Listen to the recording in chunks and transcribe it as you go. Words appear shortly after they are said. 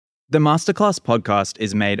The Masterclass podcast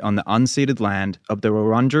is made on the unceded land of the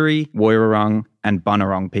Wurundjeri, Woiwurrung and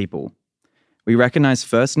Bunurong people. We recognise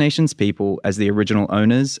First Nations people as the original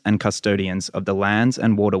owners and custodians of the lands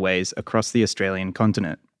and waterways across the Australian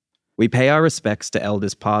continent. We pay our respects to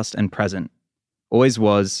elders past and present. Always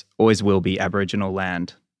was, always will be Aboriginal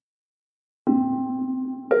land.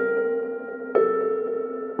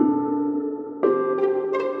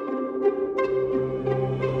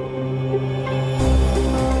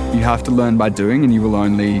 You have to learn by doing, and you will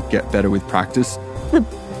only get better with practice. The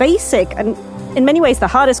basic and in many ways the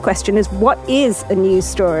hardest question is, what is a news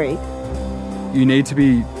story? You need to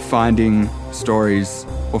be finding stories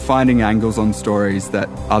or finding angles on stories that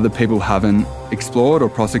other people haven't explored or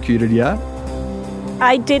prosecuted yet.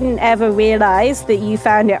 I didn't ever realise that you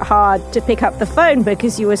found it hard to pick up the phone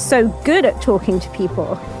because you were so good at talking to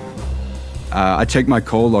people. I checked my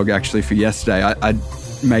call log actually for yesterday. I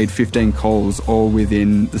made 15 calls all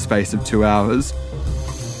within the space of 2 hours.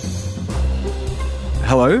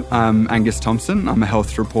 Hello, I'm Angus Thomson. I'm a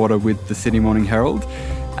health reporter with the Sydney Morning Herald.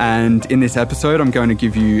 And in this episode, I'm going to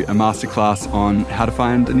give you a masterclass on how to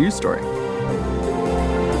find a news story.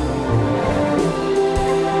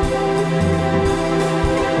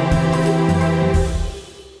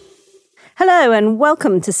 Hello and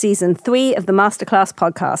welcome to Season 3 of the Masterclass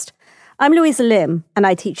podcast. I'm Louisa Lim, and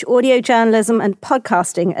I teach audio journalism and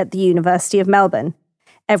podcasting at the University of Melbourne.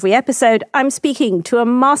 Every episode, I'm speaking to a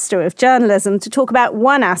master of journalism to talk about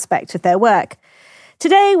one aspect of their work.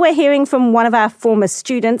 Today, we're hearing from one of our former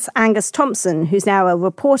students, Angus Thomson, who's now a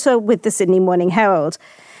reporter with the Sydney Morning Herald.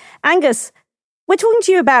 Angus, we're talking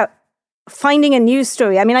to you about finding a news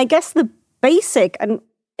story. I mean, I guess the basic and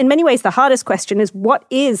in many ways the hardest question is, what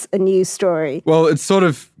is a news story? Well, it's sort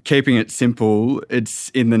of keeping it simple. It's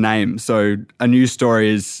in the name. So a news story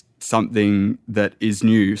is something that is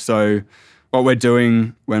new. So what we're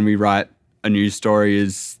doing when we write a news story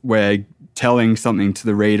is we're telling something to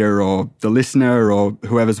the reader or the listener or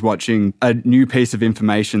whoever's watching, a new piece of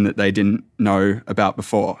information that they didn't know about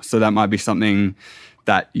before. So that might be something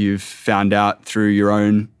that you've found out through your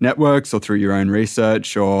own networks or through your own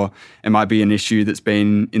research, or it might be an issue that's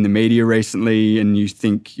been in the media recently and you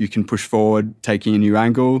think you can push forward taking a new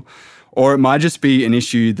angle, or it might just be an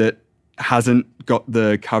issue that hasn't got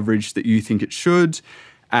the coverage that you think it should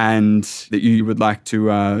and that you would like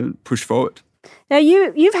to push forward. Now,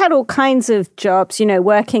 you've had all kinds of jobs,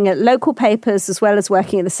 working at local papers as well as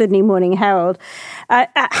working at the Sydney Morning Herald.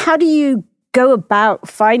 How do you go about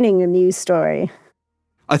finding a news story?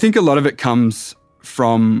 I think a lot of it comes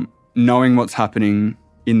from knowing what's happening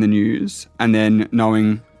in the news and then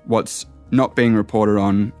knowing what's not being reported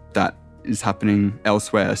on that is happening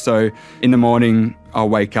elsewhere. So in the morning, I'll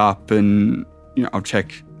wake up and I'll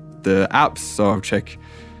check the apps. So I'll check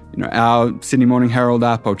our Sydney Morning Herald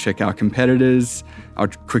app. I'll check our competitors. I'll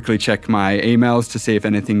quickly check my emails to see if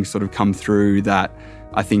anything's sort of come through that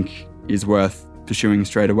I think is worth pursuing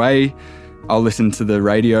straight away. I'll listen to the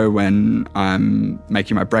radio when I'm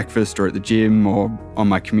making my breakfast or at the gym or on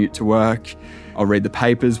my commute to work. I'll read the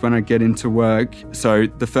papers when I get into work. So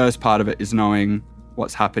the first part of it is knowing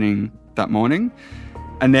what's happening that morning.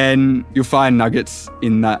 And then you'll find nuggets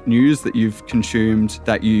in that news that you've consumed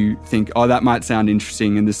that you think, oh, that might sound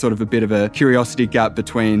interesting. And there's sort of a bit of a curiosity gap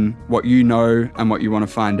between what you know and what you want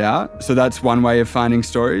to find out. So that's one way of finding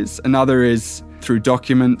stories. Another is through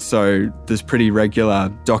documents. So there's pretty regular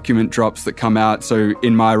document drops that come out. So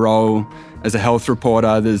in my role as a health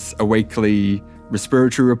reporter, there's a weekly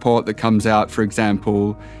respiratory report that comes out, for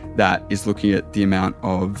example, that is looking at the amount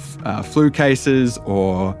of flu cases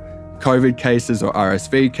or COVID cases or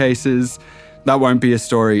RSV cases. That won't be a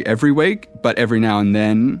story every week, but every now and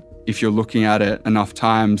then, if you're looking at it enough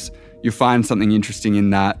times, you'll find something interesting in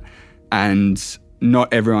that, and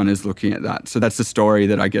not everyone is looking at that. So that's a story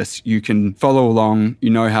that I guess you can follow along.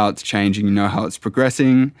 You know how it's changing, you know how it's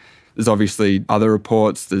progressing. There's obviously other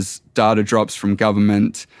reports, there's data drops from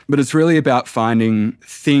government, but it's really about finding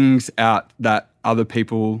things out that other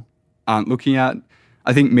people aren't looking at.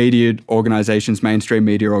 I think media organisations, mainstream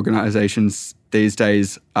media organisations these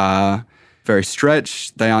days are very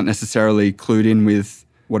stretched. They aren't necessarily clued in with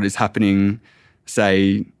what is happening,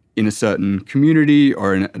 say, in a certain community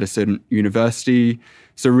or at a certain university.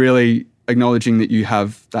 So really acknowledging that you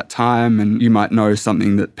have that time and you might know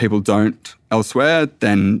something that people don't elsewhere,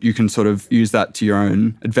 then you can sort of use that to your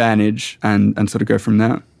own advantage and sort of go from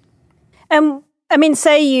there.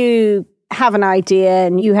 Say you have an idea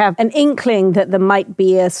and you have an inkling that there might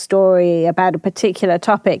be a story about a particular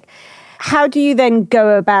topic. How do you then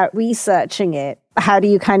go about researching it? How do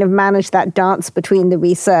you kind of manage that dance between the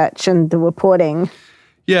research and the reporting?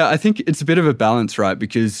 Yeah, I think it's a bit of a balance, right?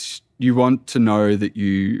 Because you want to know that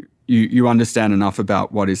you understand enough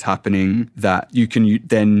about what is happening that you can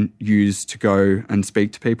then use to go and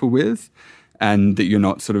speak to people with, and that you're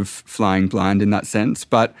not sort of flying blind in that sense.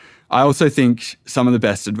 But I also think some of the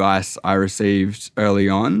best advice I received early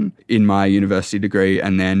on in my university degree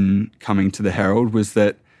and then coming to the Herald was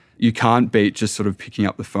that you can't beat just sort of picking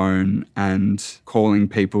up the phone and calling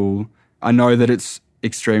people. I know that it's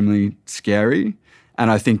extremely scary, and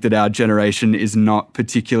I think that our generation is not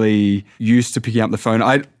particularly used to picking up the phone.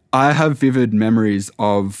 I have vivid memories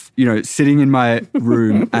of, sitting in my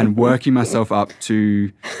room and working myself up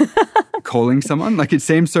to calling someone. Like, it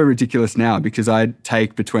seems so ridiculous now because I'd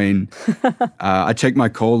take between, I checked my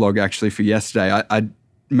call log actually for yesterday. I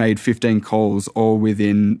made 15 calls all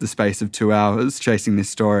within the space of 2 hours chasing this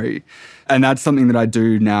story. And that's something that I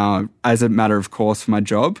do now as a matter of course for my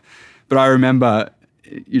job. But I remember,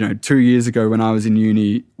 2 years ago when I was in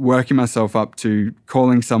uni, working myself up to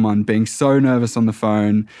calling someone, being so nervous on the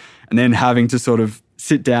phone, and then having to sort of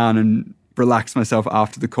sit down and relax myself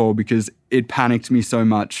after the call because it panicked me so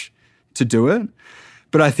much to do it.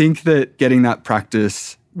 But I think that getting that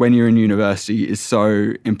practice when you're in university is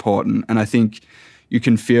so important. And I think you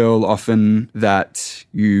can feel often that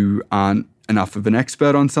you aren't enough of an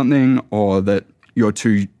expert on something, or that you're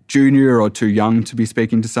too junior or too young to be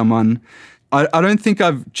speaking to someone. I don't think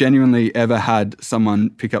I've genuinely ever had someone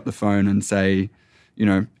pick up the phone and say,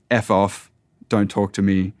 F off, don't talk to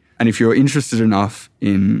me. And if you're interested enough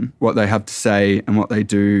in what they have to say and what they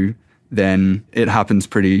do, then it happens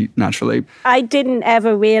pretty naturally. I didn't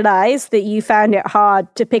ever realize that you found it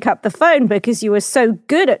hard to pick up the phone because you were so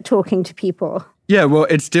good at talking to people. Yeah, well,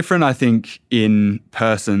 it's different, I think, in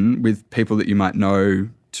person with people that you might know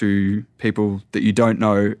to people that you don't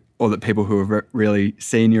know, or that people who are really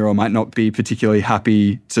senior or might not be particularly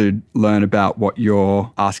happy to learn about what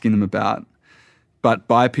you're asking them about. But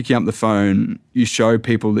by picking up the phone, you show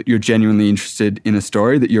people that you're genuinely interested in a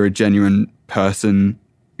story, that you're a genuine person,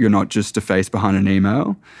 you're not just a face behind an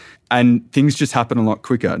email. And things just happen a lot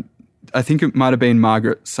quicker. I think it might have been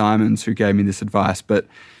Margaret Simons who gave me this advice, but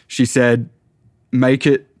she said, make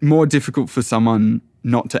it more difficult for someone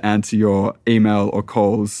not to answer your email or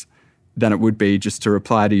calls than it would be just to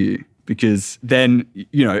reply to you. Because then,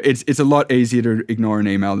 it's a lot easier to ignore an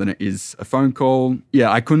email than it is a phone call.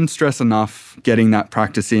 Yeah, I couldn't stress enough getting that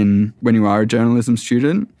practice in when you are a journalism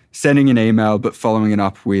student. Sending an email but following it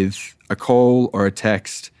up with a call or a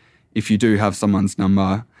text if you do have someone's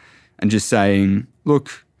number, and just saying,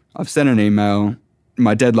 look, I've sent an email,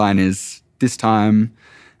 my deadline is this time,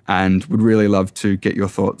 and would really love to get your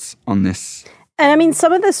thoughts on this. And I mean,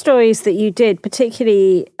 some of the stories that you did,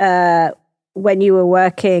 particularly when you were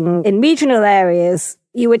working in regional areas,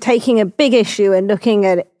 you were taking a big issue and looking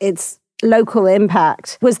at its local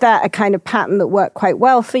impact. Was that a kind of pattern that worked quite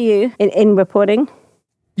well for you in reporting?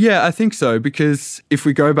 Yeah, I think so, because if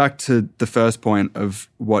we go back to the first point of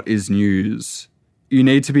what is news, you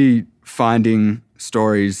need to be finding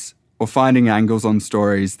stories or finding angles on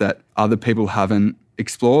stories that other people haven't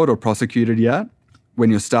explored or prosecuted yet. When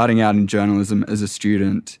you're starting out in journalism as a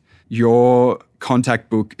student, your contact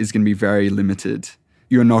book is going to be very limited.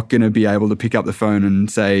 You're not going to be able to pick up the phone and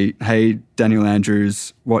say, hey, Daniel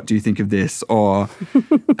Andrews, what do you think of this? Or,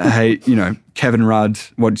 hey, Kevin Rudd,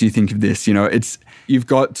 what do you think of this? You've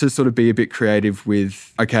got to sort of be a bit creative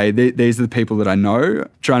with, okay, these are the people that I know.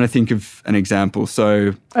 Trying to think of an example.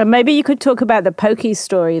 So maybe you could talk about the pokies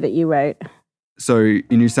story that you wrote. So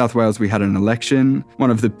in New South Wales, we had an election. One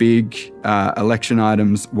of the big election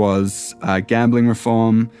items was gambling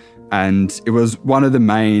reform. And it was one of the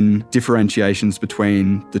main differentiations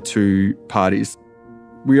between the two parties.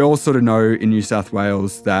 We all sort of know in New South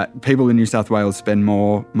Wales that people in New South Wales spend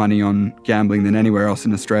more money on gambling than anywhere else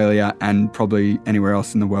in Australia and probably anywhere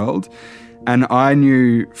else in the world. And I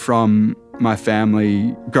knew from my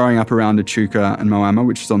family growing up around Echuca and Moama,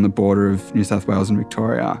 which is on the border of New South Wales and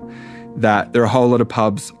Victoria, that there are a whole lot of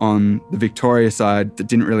pubs on the Victoria side that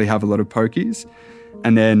didn't really have a lot of pokies.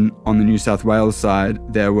 And then on the New South Wales side,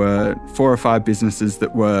 there were 4 or 5 businesses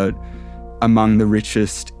that were among the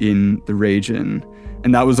richest in the region.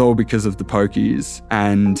 And that was all because of the pokies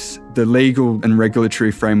and the legal and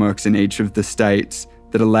regulatory frameworks in each of the states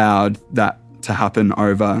that allowed that to happen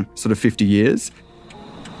over sort of 50 years.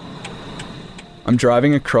 I'm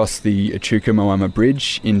driving across the Echuca-Moama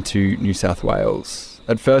Bridge into New South Wales.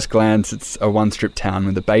 At first glance, it's a one-strip town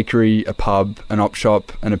with a bakery, a pub, an op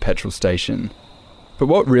shop and a petrol station. But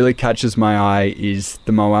what really catches my eye is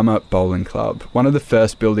the Moama Bowling Club, one of the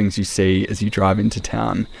first buildings you see as you drive into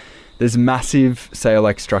town. There's massive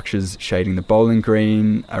sail-like structures shading the bowling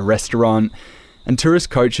green, a restaurant, and tourist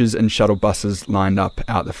coaches and shuttle buses lined up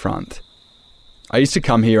out the front. I used to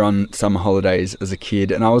come here on summer holidays as a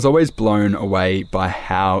kid, and I was always blown away by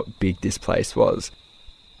how big this place was.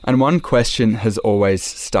 And one question has always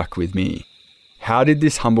stuck with me. How did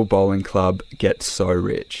this humble bowling club get so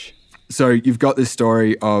rich? So you've got this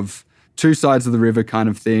story of two sides of the river kind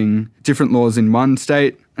of thing, different laws in one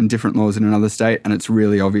state and different laws in another state, and it's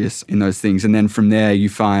really obvious in those things. And then from there you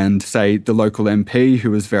find, say, the local MP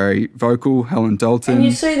who was very vocal, Helen Dalton. And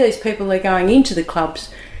you see these people, they're going into the clubs,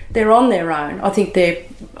 they're on their own. I think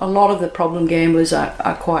a lot of the problem gamblers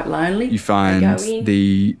are quite lonely. You find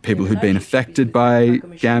the people who'd been affected by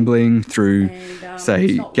gambling through,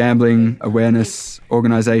 say, gambling awareness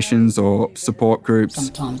organisations or support groups.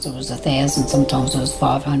 Sometimes it was 1,000, sometimes it was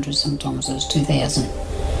 500, sometimes it was 2,000.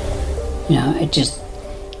 You know, it just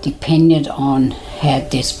depended on how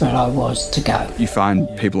desperate I was to go. You find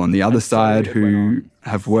people on the other side who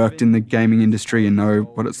have worked in the gaming industry and know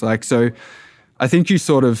what it's like. So I think you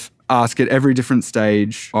sort of ask at every different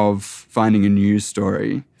stage of finding a news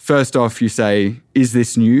story. First off, you say, is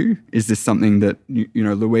this new? Is this something that,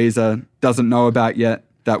 Louisa doesn't know about yet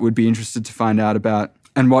that would be interested to find out about?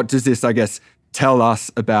 And what does this, I guess, tell us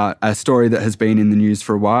about a story that has been in the news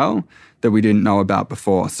for a while that we didn't know about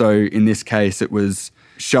before? So in this case, it was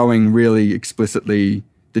showing really explicitly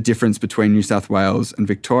the difference between New South Wales and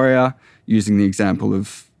Victoria, using the example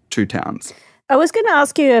of two towns. I was going to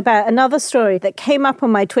ask you about another story that came up on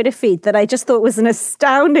my Twitter feed that I just thought was an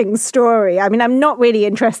astounding story. I mean, I'm not really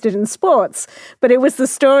interested in sports, but it was the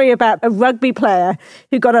story about a rugby player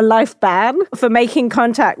who got a life ban for making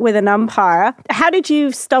contact with an umpire. How did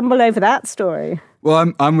you stumble over that story?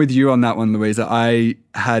 Well, I'm with you on that one, Louisa. I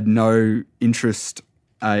had no interest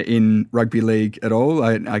in rugby league at all.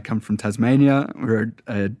 I come from Tasmania. We're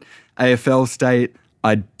an AFL state.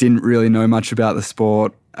 I didn't really know much about the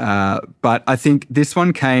sport. But I think this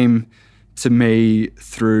one came to me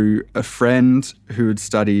through a friend who had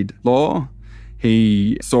studied law.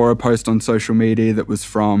 He saw a post on social media that was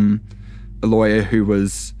from a lawyer who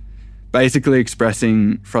was basically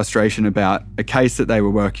expressing frustration about a case that they were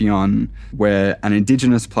working on where an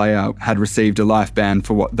Indigenous player had received a life ban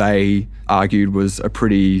for what they argued was a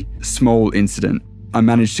pretty small incident. I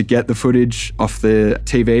managed to get the footage off the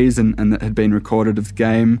TVs and that had been recorded of the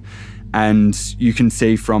game. And you can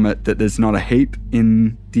see from it that there's not a heap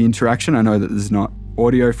in the interaction. I know that there's not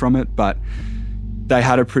audio from it, but they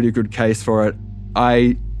had a pretty good case for it.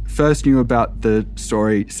 I first knew about the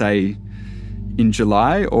story, say, in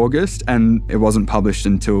July, August, and it wasn't published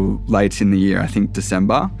until late in the year, I think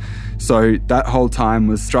December. So that whole time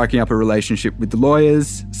was striking up a relationship with the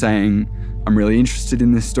lawyers, saying, I'm really interested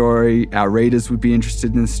in this story. Our readers would be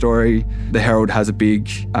interested in this story. The Herald has a big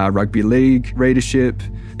rugby league readership.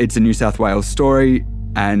 It's a New South Wales story,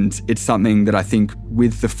 and it's something that I think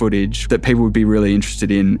with the footage that people would be really interested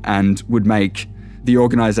in and would make the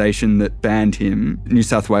organisation that banned him, New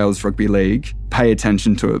South Wales Rugby League, pay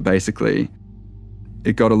attention to it, basically.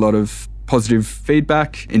 It got a lot of positive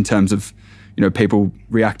feedback in terms of, people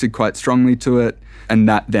reacted quite strongly to it, and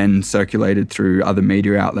that then circulated through other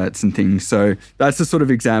media outlets and things. So that's the sort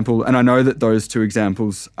of example. And I know that those two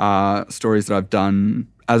examples are stories that I've done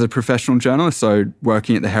as a professional journalist, so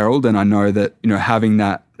working at the Herald, and I know that, having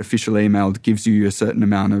that official email gives you a certain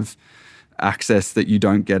amount of access that you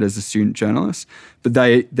don't get as a student journalist. But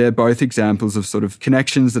they're both examples of sort of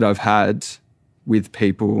connections that I've had with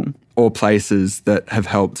people or places that have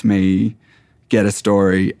helped me get a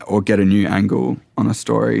story or get a new angle on a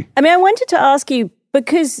story. I mean, I wanted to ask you,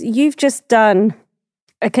 because you've just done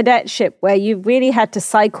a cadetship where you really had to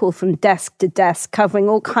cycle from desk to desk, covering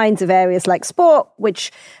all kinds of areas like sport,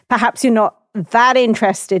 which perhaps you're not that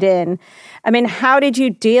interested in. I mean, how did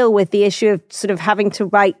you deal with the issue of sort of having to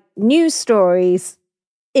write news stories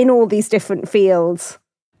in all these different fields?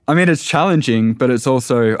 I mean, it's challenging, but it's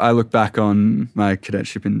also, I look back on my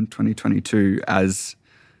cadetship in 2022 as,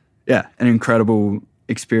 an incredible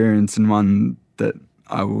experience and one that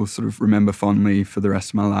I will sort of remember fondly for the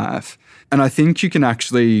rest of my life. And I think you can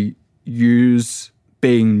actually use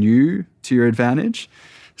being new to your advantage.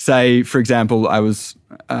 Say, for example, I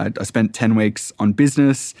spent 10 weeks on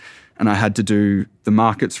business and I had to do the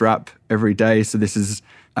markets wrap every day. So this is,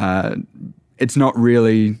 it's not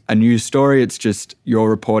really a news story. It's just you're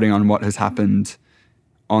reporting on what has happened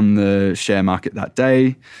on the share market that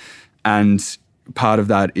day. And part of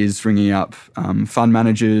that is ringing up fund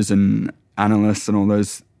managers and analysts and all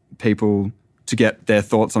those people to get their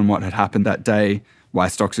thoughts on what had happened that day, why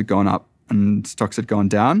stocks had gone up and stocks had gone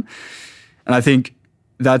down. And I think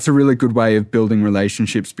that's a really good way of building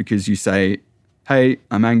relationships, because you say, hey,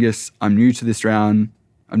 I'm Angus, I'm new to this round,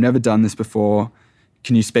 I've never done this before.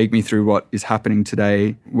 Can you speak me through what is happening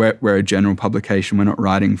today? We're a general publication. We're not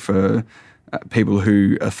writing for people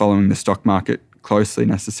who are following the stock market closely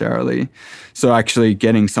necessarily. So actually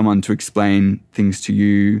getting someone to explain things to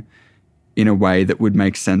you in a way that would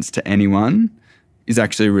make sense to anyone is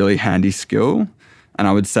actually a really handy skill. And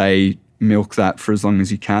I would say milk that for as long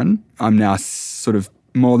as you can. I'm now sort of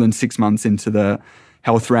more than 6 months into the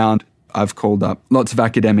health round. I've called up lots of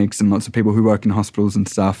academics and lots of people who work in hospitals and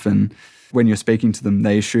stuff. And when you're speaking to them,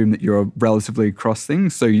 they assume that you're relatively across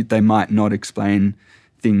things. So they might not explain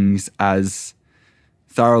things as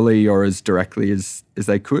thoroughly or as directly as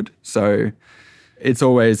they could. So it's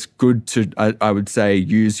always good to, I would say,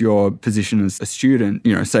 use your position as a student.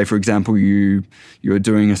 You know, say, for example, you're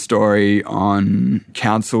doing a story on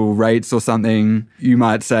council rates or something. You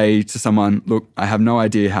might say to someone, look, I have no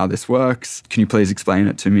idea how this works. Can you please explain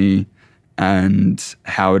it to me and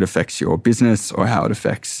how it affects your business or how it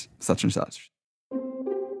affects such and such?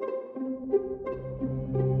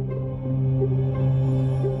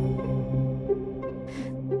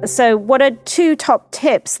 So what are 2 top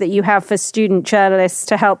tips that you have for student journalists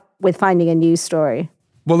to help with finding a news story?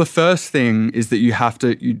 Well, the first thing is that you have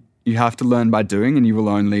to learn by doing, and you will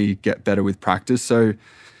only get better with practice. So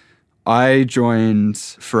I joined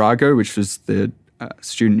Farrago, which was the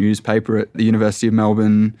student newspaper at the University of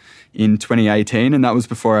Melbourne in 2018, and that was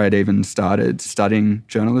before I'd even started studying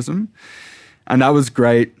journalism. And that was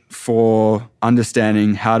great for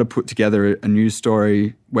understanding how to put together a news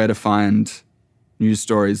story, where to find news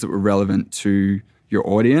stories that were relevant to your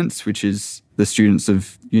audience, which is the students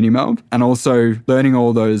of UniMelb, and also learning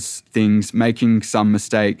all those things, making some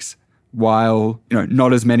mistakes while,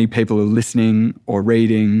 not as many people are listening or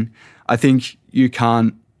reading. I think you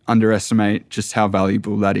can't underestimate just how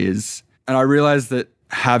valuable that is. And I realized that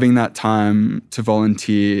having that time to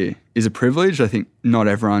volunteer is a privilege. I think not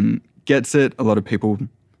everyone gets it. A lot of people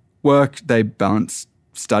work, they balance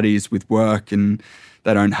studies with work, and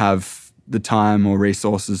they don't have the time or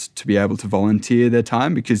resources to be able to volunteer their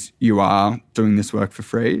time because you are doing this work for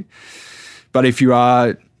free. But if you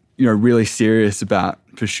are, really serious about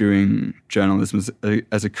pursuing journalism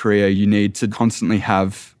as a career, you need to constantly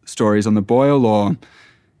have stories on the boil or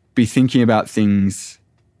be thinking about things,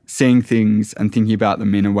 seeing things and thinking about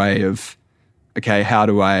them in a way of, okay, how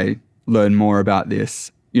do I learn more about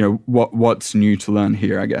this? What's new to learn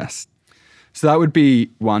here, I guess. So that would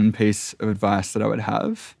be one piece of advice that I would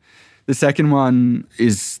have. The second one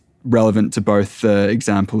is relevant to both the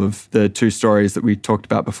example of the 2 stories that we talked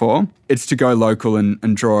about before. It's to go local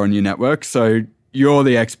and draw on your network. So you're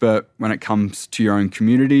the expert when it comes to your own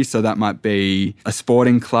community. So that might be a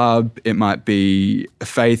sporting club. It might be a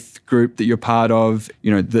faith group that you're part of,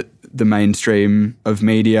 the mainstream of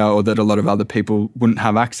media, or that a lot of other people wouldn't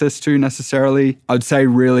have access to necessarily. I'd say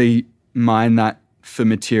really mine that for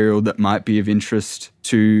material that might be of interest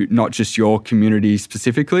to not just your community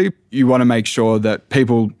specifically. You want to make sure that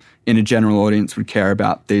people in a general audience would care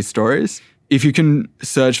about these stories. If you can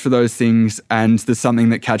search for those things and there's something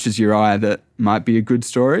that catches your eye that might be a good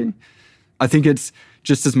story, I think it's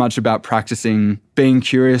just as much about practicing being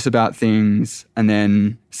curious about things and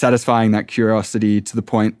then satisfying that curiosity to the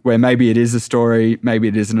point where maybe it is a story, maybe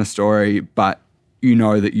it isn't a story, but you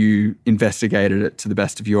know that you investigated it to the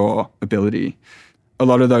best of your ability. A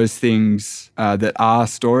lot of those things that are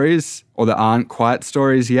stories or that aren't quite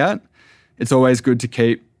stories yet, it's always good to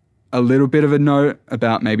keep a little bit of a note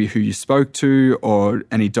about maybe who you spoke to or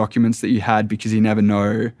any documents that you had, because you never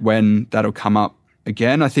know when that'll come up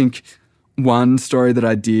again. I think one story that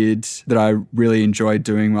I did that I really enjoyed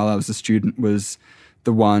doing while I was a student was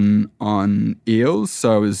the one on eels.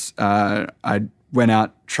 So I went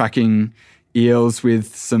out tracking eels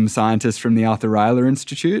with some scientists from the Arthur Ryler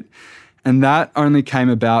Institute. And that only came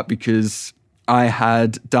about because I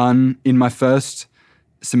had done in my first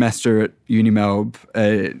semester at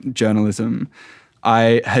UniMelb journalism,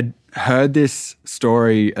 I had heard this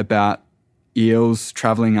story about eels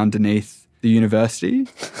travelling underneath the university.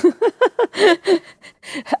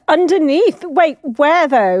 Underneath? Wait, where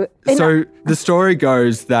though? So the story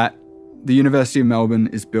goes that the University of Melbourne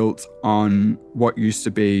is built on what used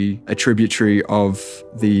to be a tributary of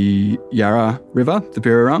the Yarra River, the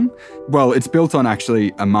Birrarung. Well, it's built on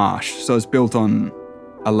actually a marsh. So it's built on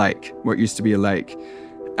a lake, what used to be a lake.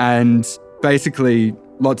 And basically,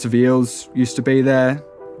 lots of eels used to be there.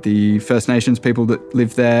 The First Nations people that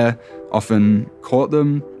lived there often caught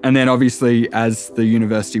them. And then obviously, as the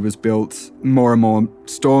university was built, more and more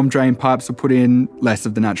storm drain pipes were put in, less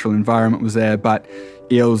of the natural environment was there, but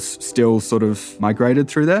eels still sort of migrated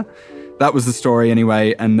through there. that was the story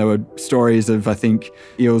anyway. And there were stories of, I think,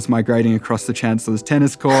 eels migrating across the Chancellor's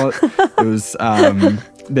tennis court.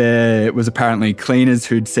 There was apparently cleaners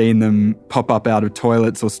who'd seen them pop up out of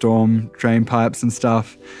toilets or storm drain pipes and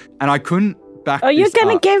stuff. And I couldn't back you're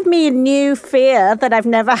going to give me a new fear that I've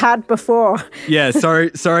never had before. Yeah,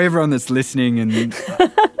 sorry everyone that's listening and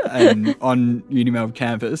on UniMelb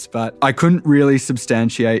campus, but I couldn't really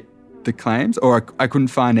substantiate the claims, or I couldn't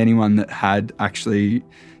find anyone that had actually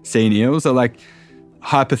seen eels. So like,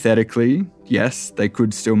 hypothetically, yes, they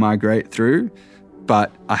could still migrate through,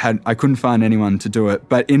 but I couldn't find anyone to do it.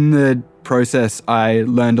 But in the process, I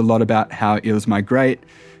learned a lot about how eels migrate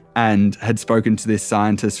and had spoken to this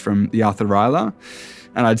scientist from the Arthur Rylah.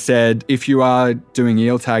 And I'd said, if you are doing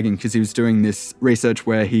eel tagging, because he was doing this research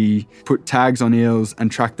where he put tags on eels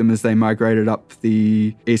and tracked them as they migrated up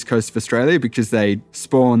the east coast of Australia, because they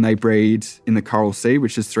spawn, they breed in the Coral Sea,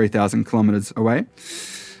 which is 3,000 kilometres away.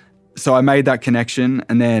 So I made that connection.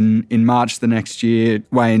 And then in March the next year,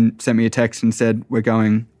 Wayne sent me a text and said, we're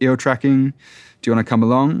going eel tracking. Do you want to come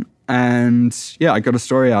along? And yeah, I got a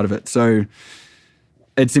story out of it. So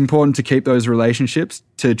it's important to keep those relationships,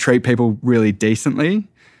 to treat people really decently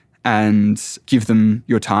and give them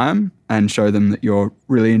your time and show them that you're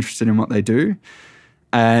really interested in what they do.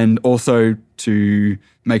 And also to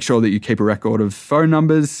make sure that you keep a record of phone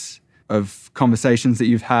numbers, of conversations that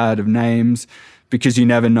you've had, of names, because you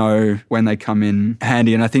never know when they come in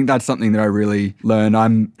handy. And I think that's something that I really learned.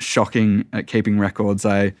 I'm shocking at keeping records.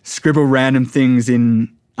 I scribble random things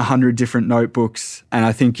in 100 different notebooks. And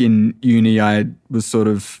I think in uni, I was sort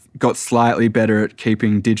of got slightly better at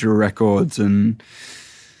keeping digital records and,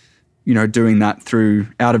 you know, doing that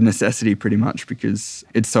out of necessity pretty much, because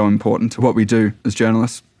it's so important to what we do as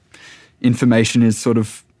journalists. Information is sort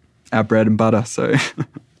of our bread and butter, so.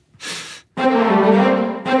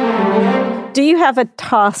 Do you have a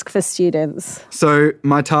task for students? So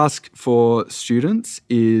my task for students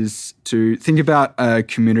is to think about a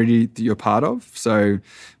community that you're part of. So it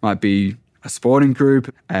might be a sporting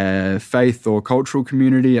group, a faith or cultural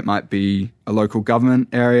community. It might be a local government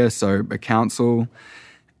area, so a council,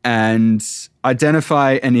 and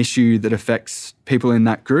identify an issue that affects people in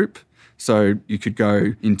that group. So you could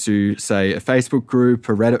go into, say, a Facebook group,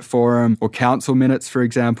 a Reddit forum, or council minutes, for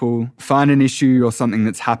example. Find an issue or something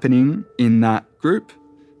that's happening in that group,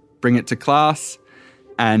 bring it to class,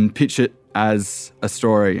 and pitch it as a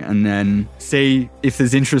story. And then see if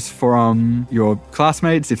there's interest from your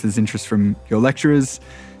classmates, if there's interest from your lecturers.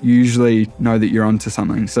 You usually know that you're onto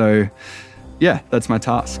something. So, yeah, that's my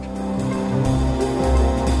task.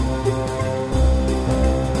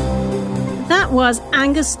 That was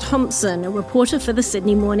Angus Thomson, a reporter for the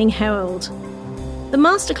Sydney Morning Herald. The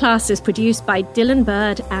masterclass is produced by Dylan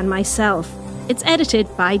Bird and myself. It's edited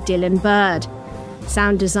by Dylan Bird.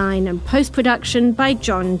 Sound design and post-production by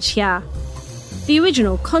John Chia. The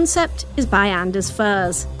original concept is by Anders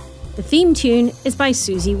Furs. The theme tune is by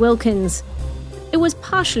Susie Wilkins. It was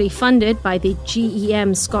partially funded by the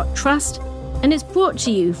GEM Scott Trust, and it's brought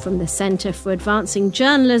to you from the Centre for Advancing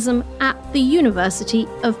Journalism at the University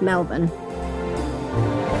of Melbourne.